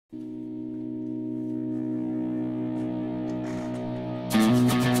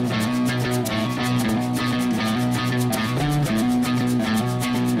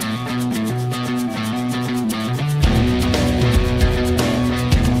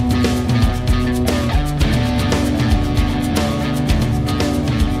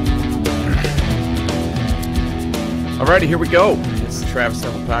Alrighty, here we go. It's the Travis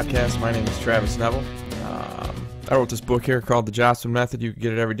Neville Podcast. My name is Travis Neville. I wrote this book here called The Jossman Method. You can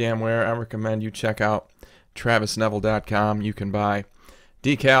get it every damn where. I recommend you check out travisneville.com. You can buy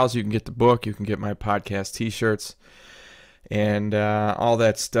decals. You can get the book. You can get my podcast t-shirts and all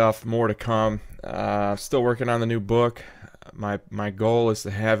that stuff. More to come. Still working on the new book. My goal is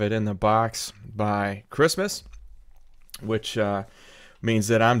to have it in the box by Christmas, which means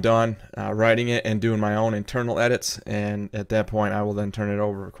that I'm done writing it and doing my own internal edits, and at that point I will then turn it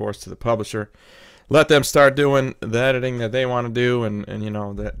over, of course, to the publisher. Let them start doing the editing that they want to do, and you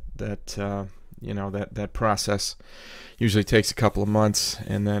know that process usually takes a couple of months,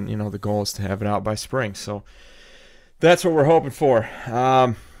 and then the goal is to have it out by spring. So that's what we're hoping for.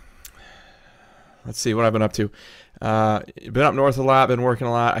 Let's see what I've been up to. Been up north a lot, been working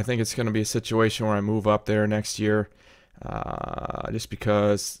a lot. I think it's going to be a situation where I move up there next year. Just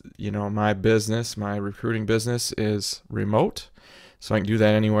because my business, my recruiting business, is remote, so I can do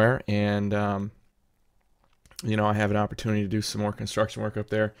that anywhere, and I have an opportunity to do some more construction work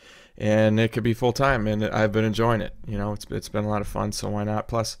up there, and it could be full time, and I've been enjoying it. It's been a lot of fun, so why not?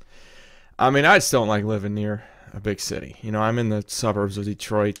 Plus, I just don't like living near a big city. I'm in the suburbs of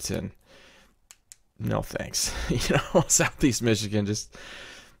Detroit, and no thanks. Southeast Michigan, just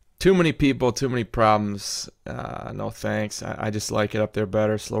too many people, too many problems. No thanks. I just like it up there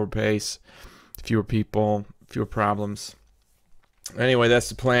better, slower pace, fewer people, fewer problems. Anyway, that's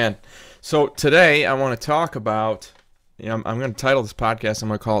the plan. So today I want to talk about, I'm going to title this podcast, I'm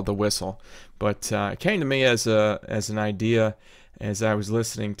going to call it The Whistle. But it came to me as an idea as I was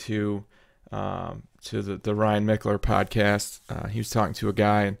listening to the Ryan Mickler podcast. He was talking to a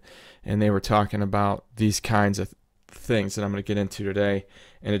guy, and they were talking about these kinds of things that I'm going to get into today.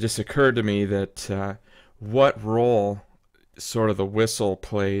 And it just occurred to me that what role sort of the whistle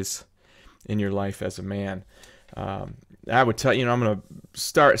plays in your life as a man. I would tell I'm going to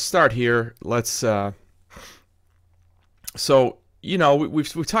start here. Let's. We've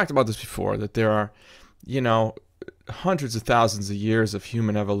talked about this before, that there are hundreds of thousands of years of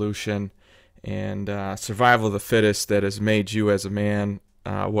human evolution and survival of the fittest that has made you as a man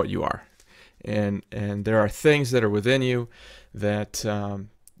what you are. And there are things that are within you that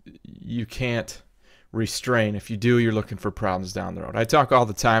you can't restrain. If you do, you're looking for problems down the road. I talk all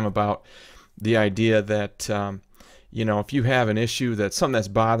the time about the idea that if you have an issue, that's something that's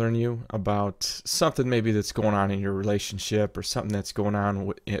bothering you, about something maybe that's going on in your relationship or something that's going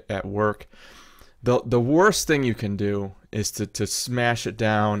on at work, the worst thing you can do is to smash it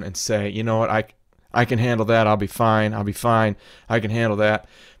down and say, you know what, I can handle that. I'll be fine. I can handle that,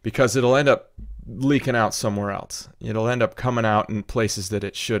 because it'll end up leaking out somewhere else. It'll end up coming out in places that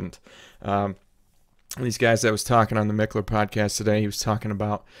it shouldn't. These guys that was talking on the Mickler podcast today, he was talking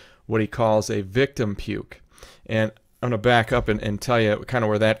about what he calls a victim puke. And I'm going to back up and tell you kind of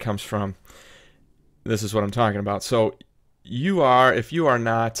where that comes from. This is what I'm talking about. So if you are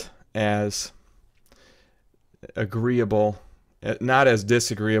not as agreeable, not as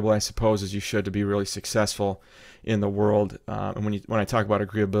disagreeable, I suppose, as you should to be really successful in the world. And when I talk about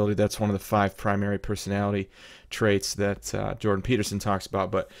agreeability, that's one of the 5 primary personality traits that Jordan Peterson talks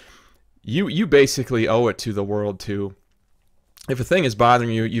about. But you basically owe it to the world to, if a thing is bothering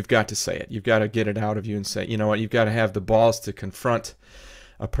you, you've got to say it. You've got to get it out of you and say, you know what, you've got to have the balls to confront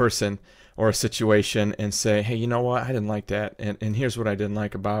a person or a situation and say, hey, you know what, I didn't like that, and here's what I didn't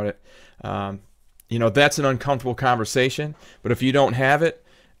like about it. That's an uncomfortable conversation, but if you don't have it,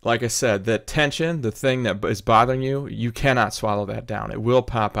 like I said, that tension, the thing that is bothering you, you cannot swallow that down. It will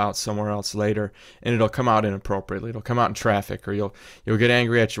pop out somewhere else later, and it'll come out inappropriately. It'll come out in traffic, or you'll get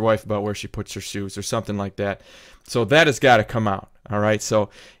angry at your wife about where she puts her shoes or something like that. So that has got to come out. All right.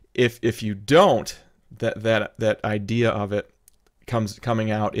 So if you don't, that idea of it coming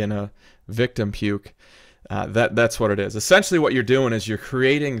out in a victim puke, that's what it is. Essentially, what you're doing is you're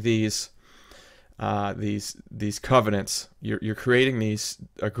creating these covenants. You're creating these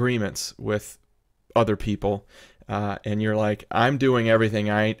agreements with other people, and you're like, I'm doing everything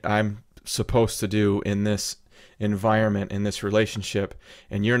I'm supposed to do in this environment, in this relationship,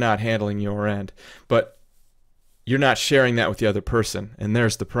 and you're not handling your end. But you're not sharing that with the other person, and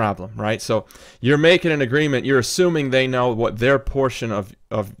there's the problem, right? So you're making an agreement. You're assuming they know what their portion of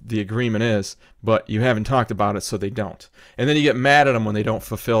the agreement is, but you haven't talked about it, so they don't. And then you get mad at them when they don't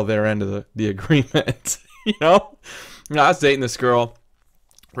fulfill their end of the agreement. I was dating this girl,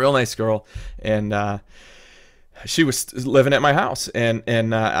 real nice girl, and she was living at my house, and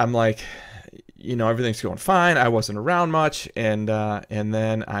I'm like, everything's going fine. I wasn't around much, and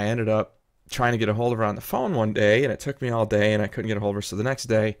then I ended up trying to get a hold of her on the phone one day, and it took me all day, and I couldn't get a hold of her. So the next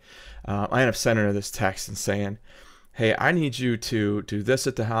day, I ended up sending her this text and saying, hey, I need you to do this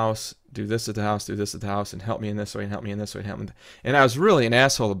at the house, do this at the house, do this at the house, and help me in this way, and help me in this way, and help me. And I was really an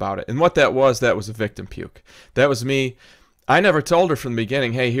asshole about it. And what that was a victim puke. That was me. I never told her from the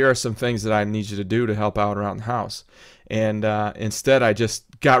beginning, hey, here are some things that I need you to do to help out around the house. And instead, I just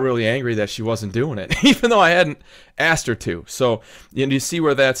got really angry that she wasn't doing it, even though I hadn't asked her to. So you see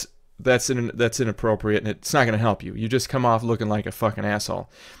where that's inappropriate, and it's not going to help you. You just come off looking like a fucking asshole.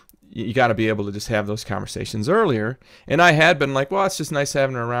 You got to be able to just have those conversations earlier. And I had been like, well, it's just nice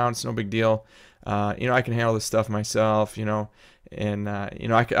having her around. It's no big deal. I can handle this stuff myself, and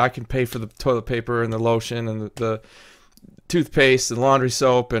I can pay for the toilet paper and the lotion and the toothpaste and laundry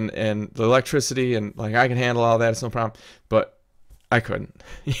soap and the electricity, and like I can handle all that. It's no problem. But I couldn't.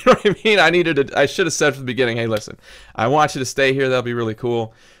 You know what I mean? I should have said from the beginning, hey, listen, I want you to stay here. That'll be really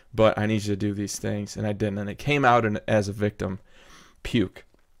cool. But I need you to do these things. And I didn't. And it came out as a victim puke,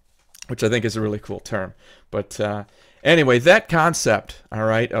 which I think is a really cool term. But anyway, that concept, all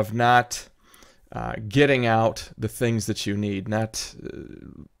right, of not getting out the things that you need, not,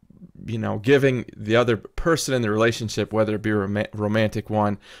 giving the other person in the relationship, whether it be a romantic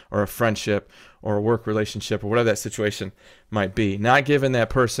one or a friendship or a work relationship or whatever that situation might be, not giving that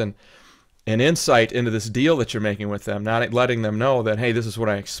person an insight into this deal that you're making with them, not letting them know that, hey, this is what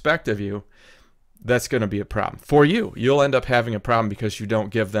I expect of you, that's going to be a problem for you. You'll end up having a problem because you don't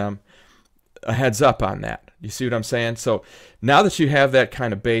give them a heads up on that. You see what I'm saying? So now that you have that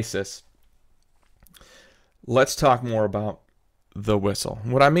kind of basis, let's talk more about the whistle.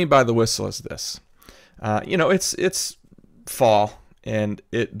 What I mean by the whistle is this. It's fall, and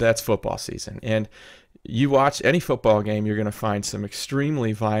that's football season. And you watch any football game, you're going to find some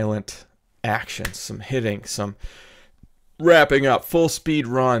extremely violent action, some hitting, some wrapping up, full speed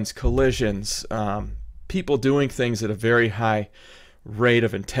runs, collisions, people doing things at a very high rate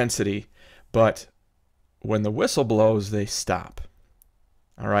of intensity. But when the whistle blows, they stop.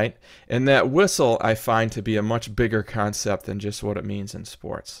 All right? And that whistle I find to be a much bigger concept than just what it means in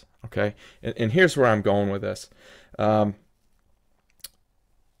sports. Okay? And here's where I'm going with this. When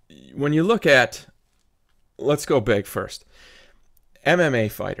you look at, let's go big first. MMA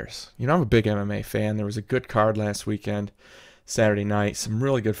fighters. I'm a big MMA fan. There was a good card last weekend, Saturday night. Some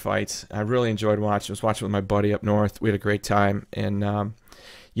really good fights. I really enjoyed watching. I was watching with my buddy up north. We had a great time. And,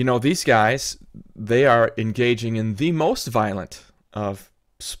 these guys, they are engaging in the most violent of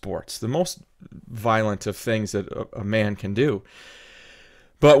sports, the most violent of things that a man can do.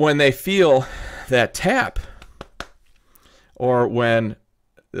 But when they feel that tap, or when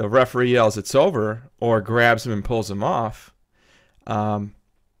the referee yells it's over, or grabs him and pulls him off,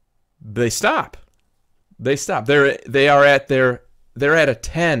 they stop. They stop. They're at a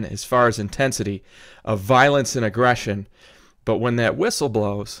 10 as far as intensity of violence and aggression. But when that whistle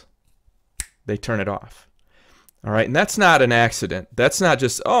blows, they turn it off. All right, and that's not an accident. That's not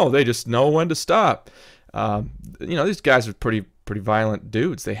just, they just know when to stop. These guys are pretty violent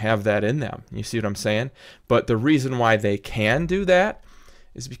dudes. They have that in them. You see what I'm saying? But the reason why they can do that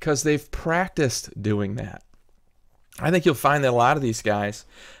is because they've practiced doing that. I think you'll find that a lot of these guys,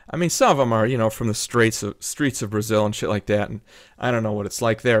 some of them are, from the streets of Brazil and shit like that, and I don't know what it's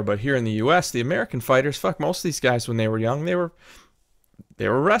like there, but here in the U.S., the American fighters, most of these guys when they were young, they were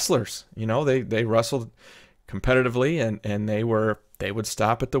wrestlers. They wrestled competitively, and they would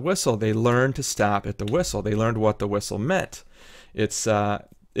stop at the whistle. They learned to stop at the whistle. They learned what the whistle meant. It's a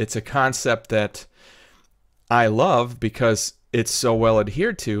concept that I love because it's so well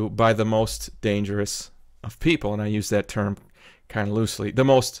adhered to by the most dangerous of people, and I use that term kind of loosely.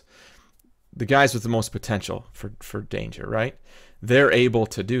 The guys with the most potential for danger, right? They're able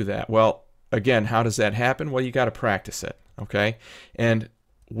to do that. Well, again, how does that happen? Well, you got to practice it, okay? And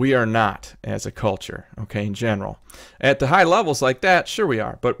we are not as a culture, okay, in general. At the high levels like that, sure we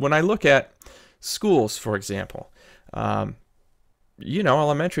are. But when I look at schools, for example,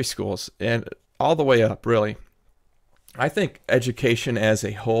 elementary schools and all the way up, really, I think education as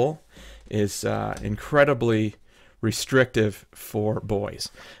a whole is incredibly restrictive for boys.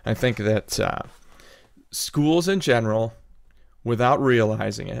 I think that schools in general, without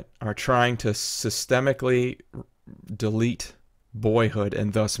realizing it, are trying to systemically delete boyhood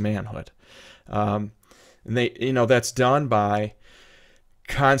and thus manhood. And that's done by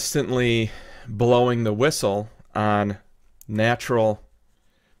constantly blowing the whistle on natural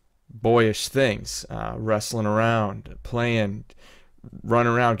boyish things, wrestling around, playing,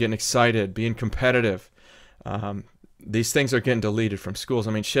 running around, getting excited, being competitive. These things are getting deleted from schools.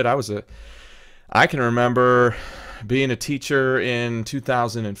 I can remember being a teacher in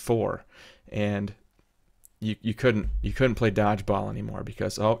 2004, and you couldn't play dodgeball anymore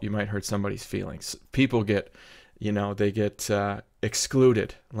because you might hurt somebody's feelings. People get they get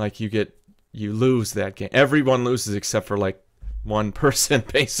excluded. Like you lose that game. Everyone loses except for like one person,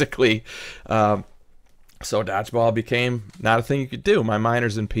 basically. So dodgeball became not a thing you could do. My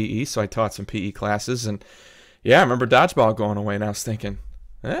minor's in PE, so I taught some PE classes, and yeah, I remember dodgeball going away, and I was thinking,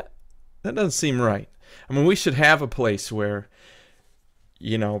 that doesn't seem right. I mean, we should have a place where,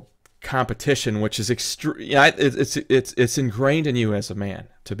 competition, which is it's ingrained in you as a man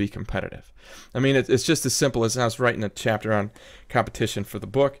to be competitive. I mean, it's just as simple as, I was writing a chapter on competition for the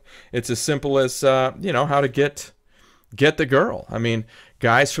book. It's as simple as how to get the girl. I mean,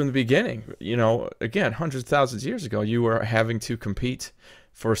 guys from the beginning, again, hundreds of thousands of years ago, you were having to compete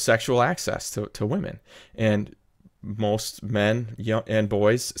for sexual access to women. And most men and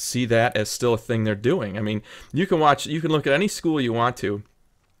boys see that as still a thing they're doing. I mean, you can look at any school you want to,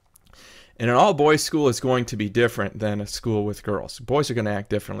 and an all-boys school is going to be different than a school with girls. Boys are going to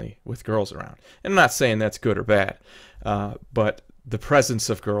act differently with girls around. And I'm not saying that's good or bad, but the presence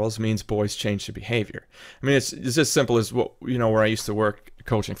of girls means boys change their behavior. I mean, it's as simple as where I used to work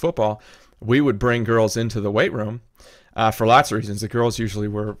coaching football. We would bring girls into the weight room for lots of reasons. The girls usually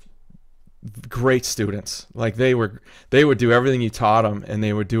were great students. Like they would do everything you taught them, and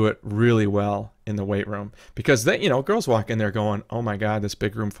they would do it really well in the weight room, because girls walk in there going, oh my God, this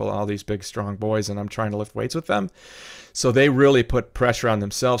big room full of all these big strong boys, and I'm trying to lift weights with them. So they really put pressure on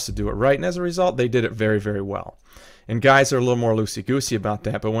themselves to do it right, and as a result, they did it very, very well. And guys are a little more loosey-goosey about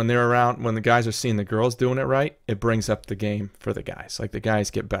that, but when they're around, when the guys are seeing the girls doing it right, it brings up the game for the guys. Like the guys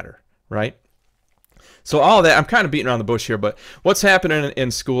get better, right? So all of that, I'm kind of beating around the bush here, but what's happening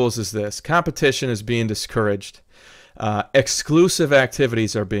in schools is this. Competition is being discouraged. Exclusive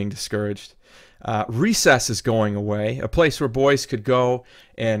activities are being discouraged. Recess is going away, a place where boys could go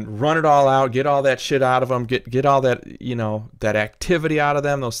and run it all out, get all that shit out of them, get all that, that activity out of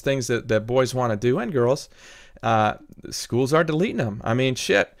them, those things that boys want to do, and girls. Schools are deleting them. I mean,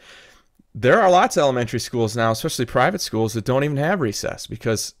 shit. There are lots of elementary schools now, especially private schools, that don't even have recess,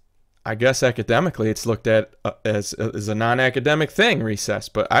 because I guess academically it's looked at as a non-academic thing, recess.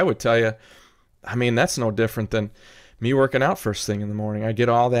 But I would tell you, I mean, that's no different than me working out first thing in the morning. I get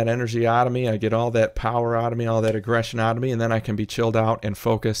all that energy out of me. I get all that power out of me, all that aggression out of me, and then I can be chilled out and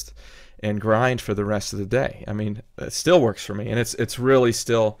focused and grind for the rest of the day. I mean, it still works for me, and it's really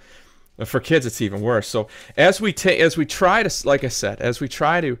still, for kids, it's even worse. So as we try to, like I said, as we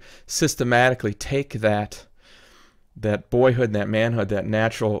try to systematically take that boyhood and that manhood, that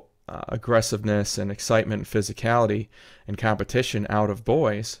natural aggressiveness and excitement and physicality and competition out of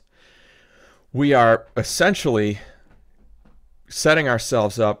boys, we are essentially setting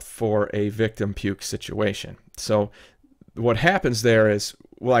ourselves up for a victim puke situation. So what happens there is,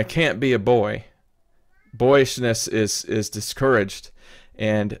 well, I can't be a boy. Boyishness is discouraged,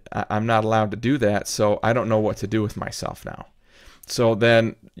 and I'm not allowed to do that, so I don't know what to do with myself now. So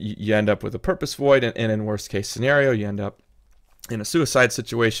then you end up with a purpose void, and in worst case scenario, you end up in a suicide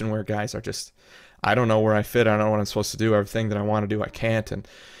situation where guys are just, I don't know where I fit, I don't know what I'm supposed to do, everything that I want to do I can't, and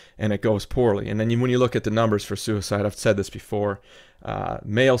it goes poorly. And then when you look at the numbers for suicide, I've said this before,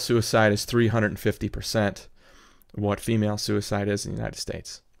 male suicide is 350% what female suicide is in the United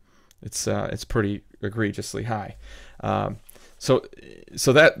States. It's pretty egregiously high. So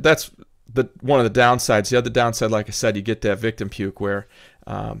that's one of the downsides. The other downside, like I said, you get that victim puke where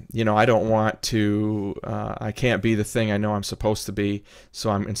I don't want to, I can't be the thing I know I'm supposed to be, so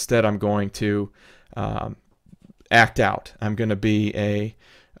I'm going to act out. I'm going to be a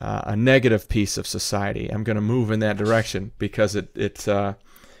negative piece of society. I'm going to move in that direction because at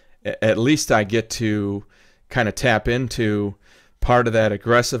least I get to kind of tap into part of that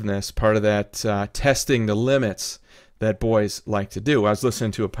aggressiveness, part of that testing the limits that boys like to do. I was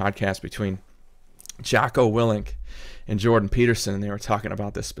listening to a podcast between Jocko Willink and Jordan Peterson, and they were talking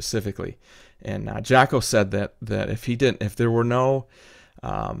about this specifically. And Jocko said that if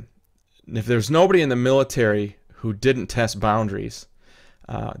there's nobody in the military who didn't test boundaries,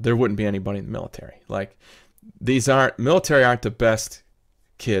 there wouldn't be anybody in the military. Like, military aren't the best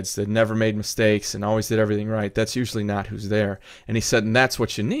kids that never made mistakes and always did everything right. That's usually not who's there. And he said, and that's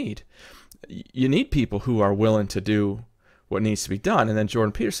what you need. You need people who are willing to do what needs to be done. And then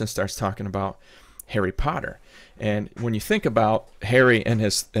Jordan Peterson starts talking about Harry Potter. And when you think about Harry and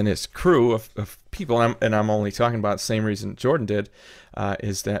his crew of people, and I'm only talking about the same reason Jordan did,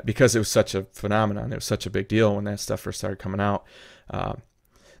 is that because it was such a phenomenon, it was such a big deal when that stuff first started coming out.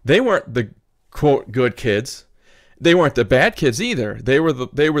 They weren't the quote good kids. They weren't the bad kids either. They were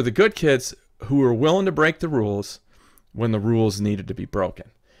the good kids who were willing to break the rules when the rules needed to be broken.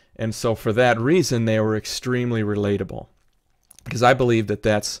 And so for that reason, they were extremely relatable. Because I believe that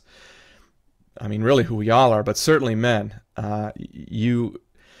that's I mean, really who we all are, but certainly men.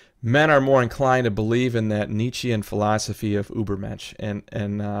 Men are more inclined to believe in that Nietzschean philosophy of Übermensch. And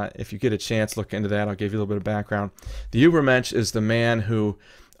if you get a chance, look into that. I'll give you a little bit of background. The Übermensch is the man who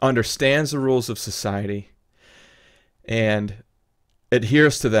understands the rules of society and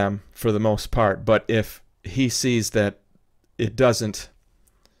adheres to them for the most part. But if he sees that it doesn't,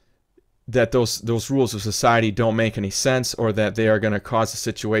 that those rules of society don't make any sense, or that they are going to cause a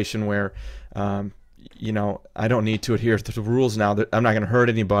situation where I don't need to adhere to the rules now, that I'm not going to hurt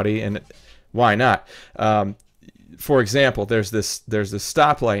anybody, and why not? For example, there's this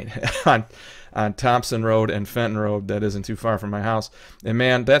stoplight on Thompson Road and Fenton Road that isn't too far from my house, and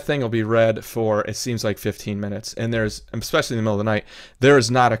man, that thing will be red for, it seems like 15 minutes, and there's, especially in the middle of the night, there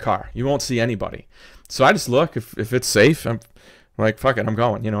is not a car. You won't see anybody. So I just look, if it's safe, I'm like, fuck it, I'm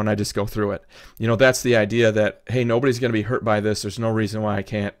going, and I just go through it. That's the idea that, hey, nobody's going to be hurt by this. There's no reason why I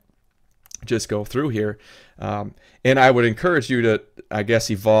can't just go through here. And I would encourage you to, I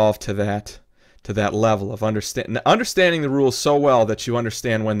guess, evolve to that level of understanding the rules so well that you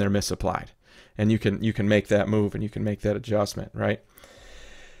understand when they're misapplied, and you can make that move, and you can make that adjustment, right?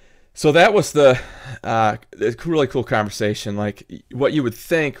 So that was the really cool conversation. Like what you would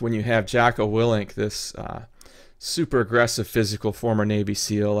think when you have Jocko Willink, this super aggressive, physical former Navy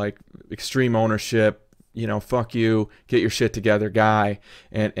SEAL, like extreme ownership, fuck you, get your shit together guy,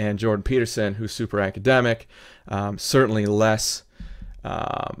 and Jordan Peterson, who's super academic, certainly less,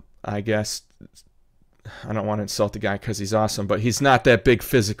 I guess, I don't want to insult the guy because he's awesome, but he's not that big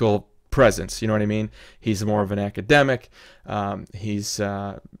physical presence, you know what I mean? He's more of an academic, he's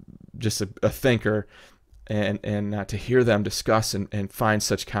just a thinker, and to hear them discuss and find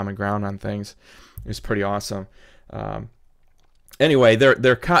such common ground on things is pretty awesome. Anyway,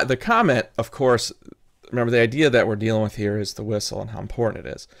 the comment, of course, remember the idea that we're dealing with here is the whistle and how important it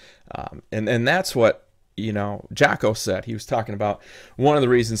is. And that's what, Jocko said. He was talking about one of the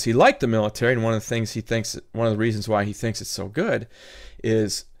reasons he liked the military, and one of the reasons why he thinks it's so good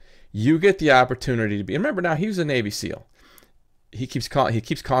is you get the opportunity to be, and remember now, he was a Navy SEAL. He keeps calling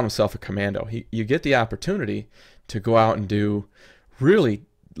himself a commando. You get the opportunity to go out and do really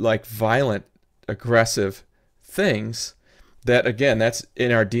like violent, aggressive things that, again, that's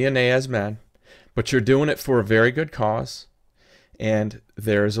in our DNA as men, but you're doing it for a very good cause, and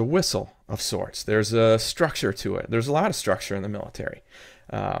there's a whistle of sorts. There's a structure to it. There's a lot of structure in the military,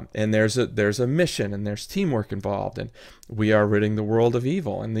 and there's a mission, and there's teamwork involved, and we are ridding the world of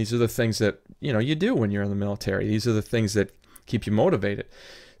evil, and these are the things that you do when you're in the military. These are the things that keep you motivated.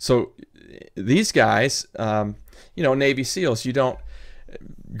 So these guys, Navy SEALs, you don't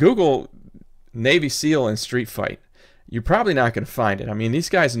Google Navy SEAL and street fight. You're probably not going to find it. I mean, these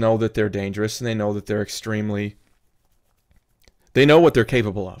guys know that they're dangerous, and they know that they know what they're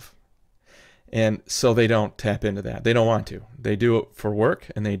capable of. And so they don't tap into that. They don't want to. They do it for work,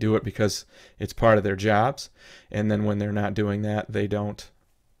 and they do it because it's part of their jobs. And then when they're not doing that, they don't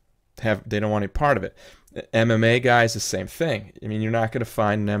want any part of it. MMA guys, the same thing. I mean, you're not going to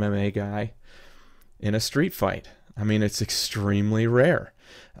find an MMA guy in a street fight. I mean, it's extremely rare.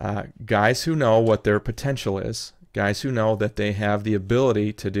 Guys who know what their potential is, guys who know that they have the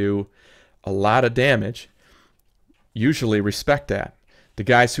ability to do a lot of damage, usually respect that. The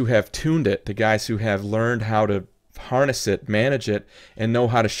guys who have tuned it, the guys who have learned how to harness it, manage it, and know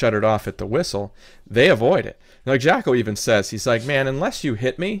how to shut it off at the whistle, they avoid it. Like Jocko even says, he's like, man, unless you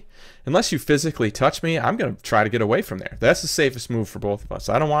hit me, unless you physically touch me, I'm going to try to get away from there. That's the safest move for both of us.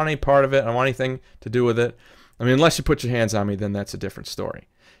 I don't want any part of it. I don't want anything to do with it. I mean, unless you put your hands on me, then that's a different story.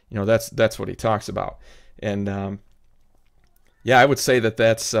 That's what he talks about. And yeah, I would say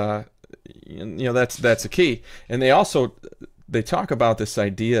that's a key. And they talk about this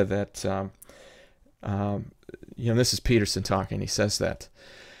idea that this is Peterson talking. He says that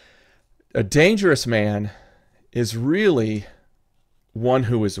a dangerous man is really one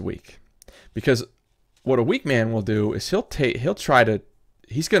who is weak, because what a weak man will do is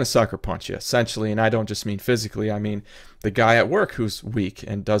he's going to sucker punch you, essentially. And I don't just mean physically. I mean the guy at work who's weak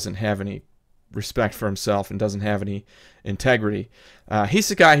and doesn't have any respect for himself and doesn't have any integrity. He's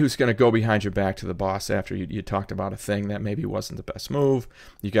the guy who's going to go behind your back to the boss after you talked about a thing that maybe wasn't the best move.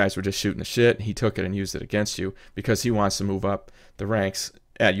 You guys were just shooting the shit, and he took it and used it against you because he wants to move up the ranks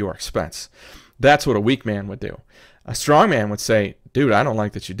at your expense. That's what a weak man would do. A strong man would say, dude, I don't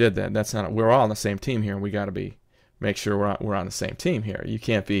like that you did that. That's not, we're all on the same team here, and we got to make sure we're on the same team here. You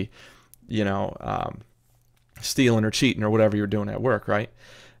can't be, stealing or cheating or whatever you're doing at work, right?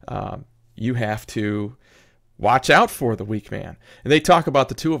 You have to watch out for the weak man. And they talk about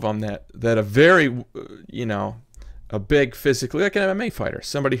the two of them that a very, a big physically, like an MMA fighter,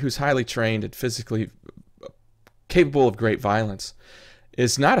 somebody who's highly trained and physically capable of great violence,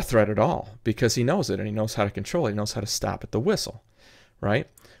 is not a threat at all because he knows it and he knows how to control it. He knows how to stop at the whistle, right?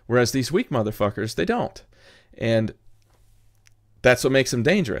 Whereas these weak motherfuckers, they don't. And that's what makes them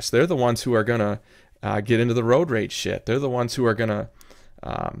dangerous. They're the ones who are going to get into the road rage shit. They're the ones who are going to,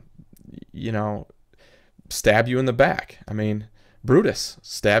 stab you in the back. I mean, Brutus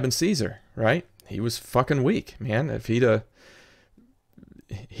stabbing Caesar, right? He was fucking weak, man. If he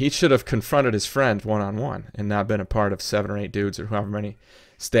should have confronted his friend one-on-one and not been a part of 7 or 8 dudes or however many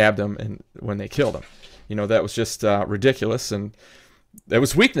stabbed him and when they killed him. That was just ridiculous, and it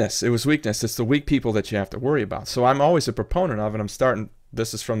was weakness. It was weakness. It's the weak people that you have to worry about. So I'm always a proponent of it.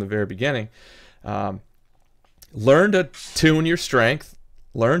 This is from the very beginning. Learn to tune your strength.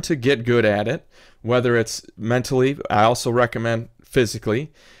 Learn to get good at it, whether it's mentally. I also recommend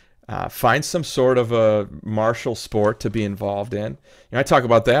physically. Find some sort of a martial sport to be involved in. I talk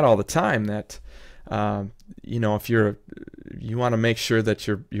about that all the time, that if you want to make sure that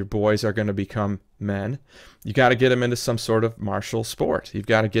your boys are going to become men, you got to get them into some sort of martial sport. You've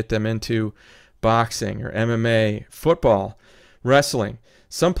got to get them into boxing or MMA, football, wrestling,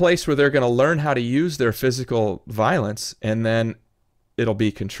 some place where they're going to learn how to use their physical violence, and then it'll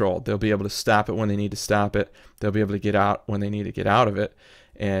be controlled. They'll be able to stop it when they need to stop it. They'll be able to get out when they need to get out of it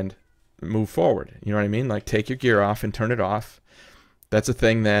and move forward. You know what I mean? Like, take your gear off and turn it off. That's a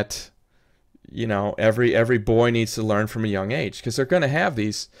thing that, every boy needs to learn from a young age, because they're going to have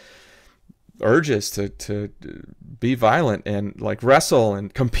these urges to be violent and like wrestle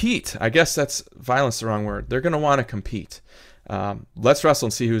and compete. I guess that's violence the wrong word. They're going to want to compete. Let's wrestle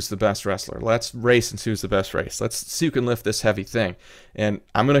and see who's the best wrestler. Let's race and see who's the best race. Let's see who can lift this heavy thing. And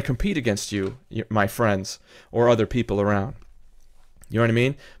I'm going to compete against you, my friends, or other people around. You know what I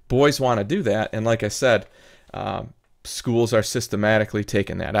mean? Boys want to do that. And like I said, schools are systematically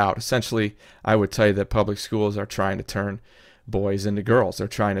taking that out. Essentially, I would tell you that public schools are trying to turn boys into girls. They're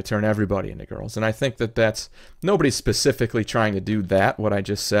trying to turn everybody into girls. And I think that nobody's specifically trying to do that, what I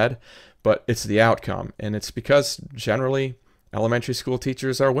just said, but it's the outcome. And it's because generally elementary school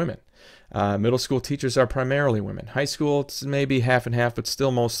teachers are women. Middle school teachers are primarily women. High school, it's maybe half and half, but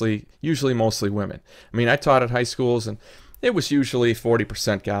still usually mostly women. I mean, I taught at high schools, and it was usually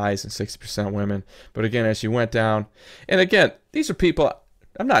 40% guys and 60% women. But again, as you went down, and again, these are people,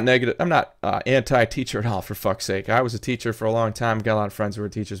 I'm not negative, I'm not anti-teacher at all, for fuck's sake. I was a teacher for a long time, got a lot of friends who were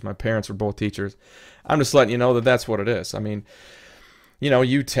teachers. My parents were both teachers. I'm just letting you know that that's what it is. I mean,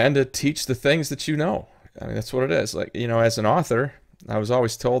 you tend to teach the things that you know. I mean, that's what it is. Like, as an author, I was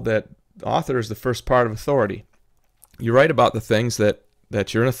always told that author is the first part of authority. You write about the things that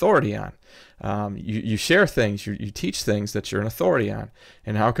you're an authority on. You share things, you teach things that you're an authority on.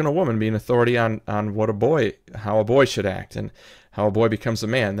 And how can a woman be an authority on how a boy should act and how a boy becomes a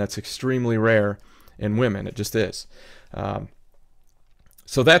man? That's extremely rare in women. It just is.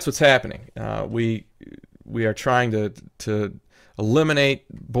 So that's what's happening. We are trying to eliminate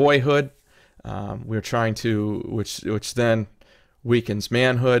boyhood. We're trying to, which then weakens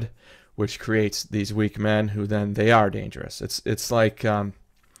manhood, which creates these weak men who then they are dangerous. It's like,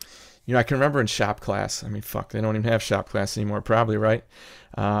 I can remember in shop class. I mean, fuck, they don't even have shop class anymore, probably, right?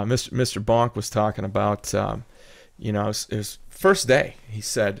 Mr. Bonk was talking about, his first day. He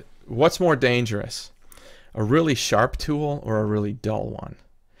said, "What's more dangerous, a really sharp tool or a really dull one?"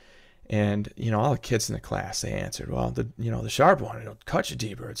 And all the kids in the class, they answered, "Well, the sharp one, it'll cut you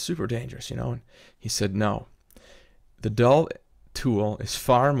deeper. It's super dangerous, And he said, "No, the dull tool is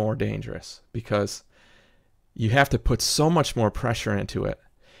far more dangerous because you have to put so much more pressure into it,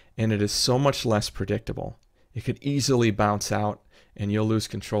 and it is so much less predictable. It could easily bounce out, and you'll lose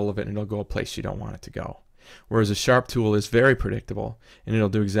control of it, and it'll go a place you don't want it to go. Whereas a sharp tool is very predictable, and it'll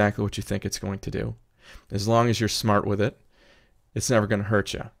do exactly what you think it's going to do. As long as you're smart with it, it's never going to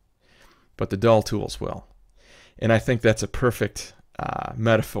hurt you. But the dull tools will." And I think that's a perfect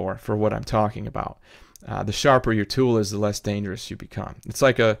metaphor for what I'm talking about. The sharper your tool is, the less dangerous you become. It's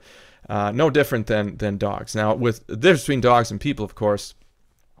like no different than dogs. Now, with the difference between dogs and people, of course,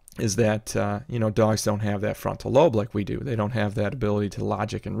 is that dogs don't have that frontal lobe like we do. They don't have that ability to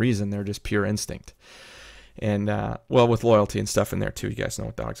logic and reason. They're just pure instinct. And with loyalty and stuff in there too. You guys know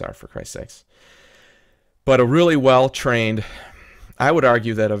what dogs are, for Christ's sakes. But a really well-trained, I would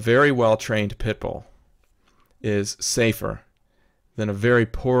argue that a very well-trained pit bull is safer than a very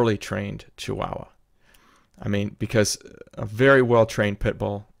poorly trained Chihuahua. I mean, because a very well-trained pit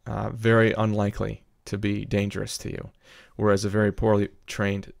bull, very unlikely to be dangerous to you. Whereas a very poorly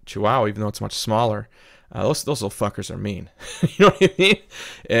trained Chihuahua, even though it's much smaller, those little fuckers are mean. You know what I mean?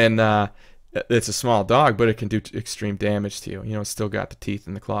 And it's a small dog, but it can do extreme damage to you. You know, it's still got the teeth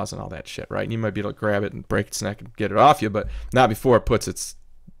and the claws and all that shit, right? And you might be able to grab it and break its neck and get it off you, but not before it puts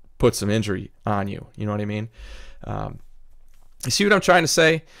some injury on you. You know what I mean? You see what I'm trying to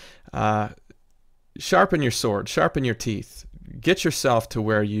say? Sharpen your sword, sharpen your teeth. Get yourself to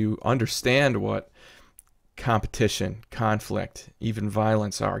where you understand what competition, conflict, even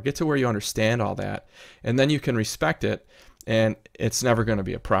violence are. Get to where you understand all that, and then you can respect it, and it's never going to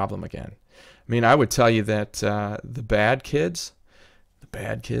be a problem again. I mean, I would tell you that the bad kids,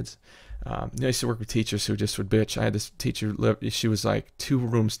 I used to work with teachers who just would bitch. I had this teacher, she was like 2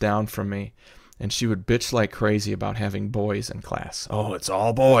 rooms down from me, and she would bitch like crazy about having boys in class. Oh, it's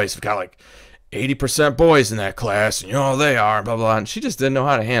all boys. We've got like 80% boys in that class, and you know they are, blah, blah. And she just didn't know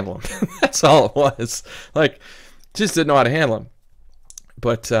how to handle them. That's all it was. Like, just didn't know how to handle them.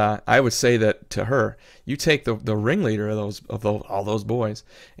 But I would say that to her, you take the ringleader of all those boys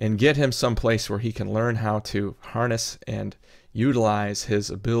and get him someplace where he can learn how to harness and utilize his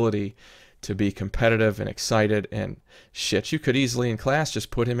ability to be competitive and excited and shit. You could easily in class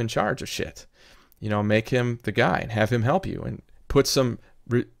just put him in charge of shit. You know, make him the guy and have him help you, and put some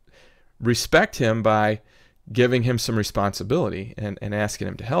respect him by giving him some responsibility and asking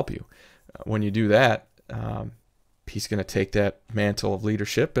him to help you. When you do that, he's going to take that mantle of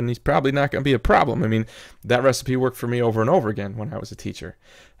leadership, and he's probably not going to be a problem. I mean, that recipe worked for me over and over again when I was a teacher.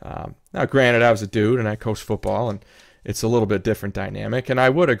 Now, granted, I was a dude and I coached football, and it's a little bit different dynamic. And I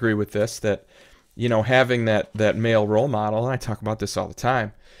would agree with this, that, you know, having that male role model, and I talk about this all the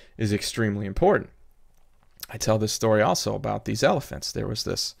time, is extremely important. I tell this story also about these elephants. There was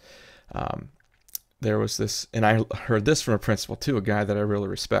this, and I heard this from a principal too, a guy that I really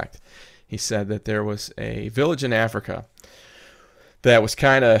respect. He said that there was a village in Africa that was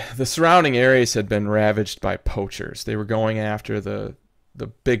kind of, the surrounding areas had been ravaged by poachers. They were going after the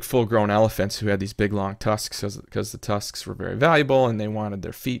big full-grown elephants who had these big long tusks, because the tusks were very valuable, and they wanted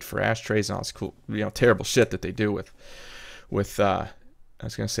their feet for ashtrays and all this cool, you know, terrible shit that they do with I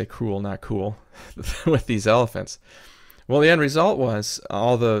was going to say cruel, not cool, with these elephants. Well, the end result was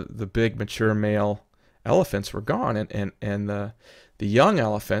all the big mature male elephants were gone, and the young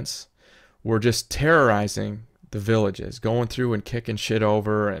elephants were just terrorizing the villages, going through and kicking shit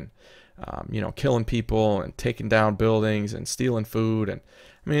over, and you know, killing people and taking down buildings and stealing food. And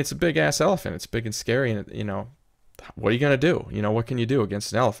I mean, it's a big ass elephant. It's big and scary, and you know, what are you gonna do? You know, what can you do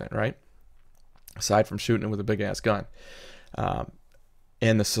against an elephant, right? Aside from shooting it with a big ass gun.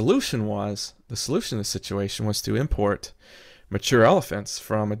 And the solution to the situation was to import mature elephants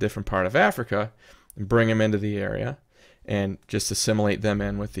from a different part of Africa and bring them into the area and just assimilate them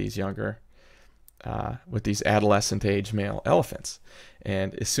in with these younger, with these adolescent age male elephants.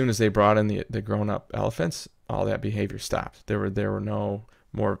 And as soon as they brought in the grown-up elephants, all that behavior stopped. There were no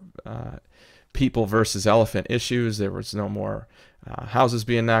more people versus elephant issues. There was no more houses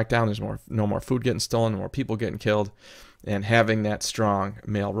being knocked down. There's no more food getting stolen, no more people getting killed. And having that strong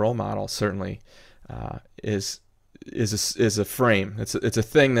male role model certainly is a frame. It's a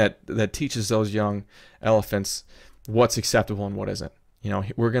thing that teaches those young elephants what's acceptable and what isn't. You know,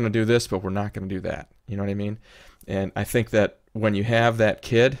 we're going to do this, but we're not going to do that. You know what I mean? And I think that when you have that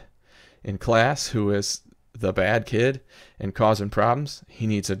kid in class who is the bad kid and causing problems, he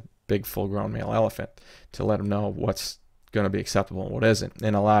needs a big full-grown male elephant to let him know what's going to be acceptable and what isn't.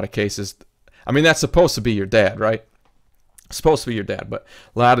 In a lot of cases, I mean, that's supposed to be your dad, right? Supposed to be your dad, but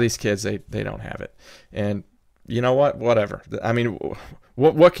a lot of these kids, they don't have it. And you know what? Whatever. I mean,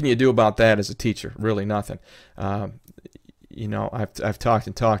 what can you do about that as a teacher? Really nothing. You know, I've talked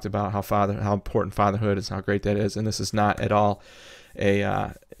about how important fatherhood is, how great that is, and this is not at all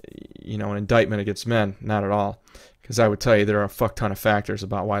a you know, an indictment against men, not at all. Because I would tell you there are a fuck ton of factors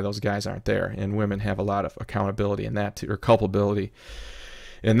about why those guys aren't there, and women have a lot of accountability in that too, or culpability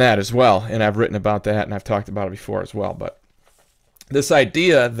in that as well. And I've written about that, and I've talked about it before as well. But this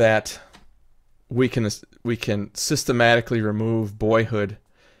idea that we can systematically remove boyhood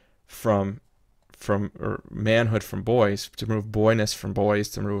or manhood from boys, to remove boyness from boys,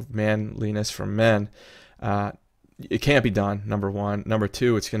 to remove manliness from men, it can't be done, number one. Number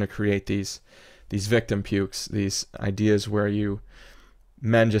two, it's going to create these victim pukes, these ideas where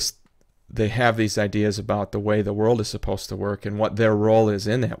men they have these ideas about the way the world is supposed to work and what their role is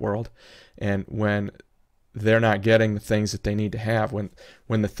in that world. And when they're not getting the things that they need to have, when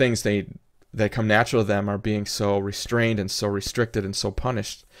the things that come natural to them are being so restrained and so restricted and so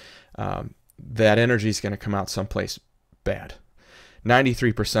punished, that energy is going to come out someplace bad.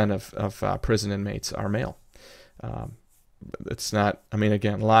 93% of prison inmates are male. It's not, I mean,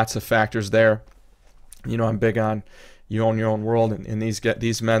 again, lots of factors there. You know, I'm big on, You own your own world, and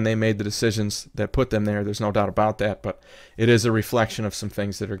these men, they made the decisions that put them there. There's no doubt about that, but it is a reflection of some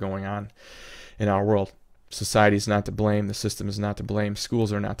things that are going on in our world. Society is not to blame. The system is not to blame.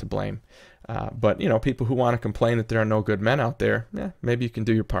 Schools are not to blame. But, people who want to complain that there are no good men out there, maybe you can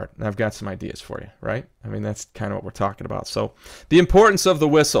do your part. And I've got some ideas for you, right? I mean, that's kind of what we're talking about. So the importance of the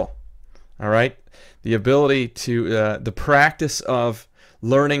whistle, all right? The ability to, the practice of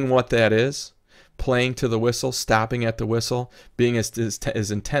learning what that is, playing to the whistle, stopping at the whistle, being as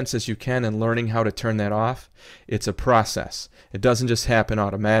intense as you can and learning how to turn that off. It's a process. It doesn't just happen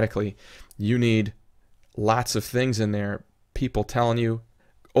automatically. You need lots of things in there, people telling you,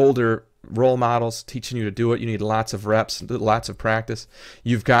 older role models teaching you to do it. You need lots of reps, lots of practice.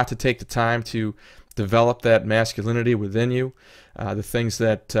 You've got to take the time to develop that masculinity within you. The things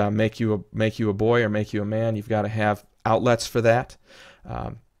that make you a boy or make you a man, you've got to have outlets for that.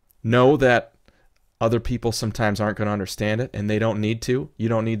 Know that other people sometimes aren't going to understand it, and they don't need to. You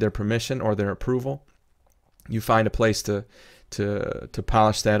don't need their permission or their approval. You find a place to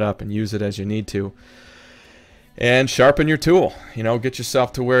polish that up and use it as you need to. And sharpen your tool. Get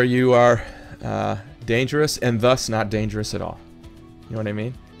yourself to where you are dangerous and thus not dangerous at all. You know what I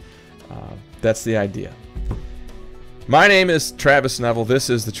mean? That's the idea. My name is Travis Neville. This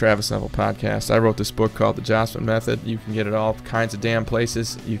is the Travis Neville Podcast. I wrote this book called The Jossman Method. You can get it all kinds of damn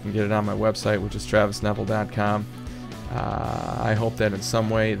places. You can get it on my website, which is travisneville.com. I hope that in some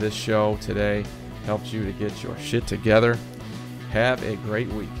way this show today helped you to get your shit together. Have a great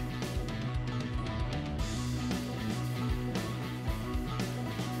week.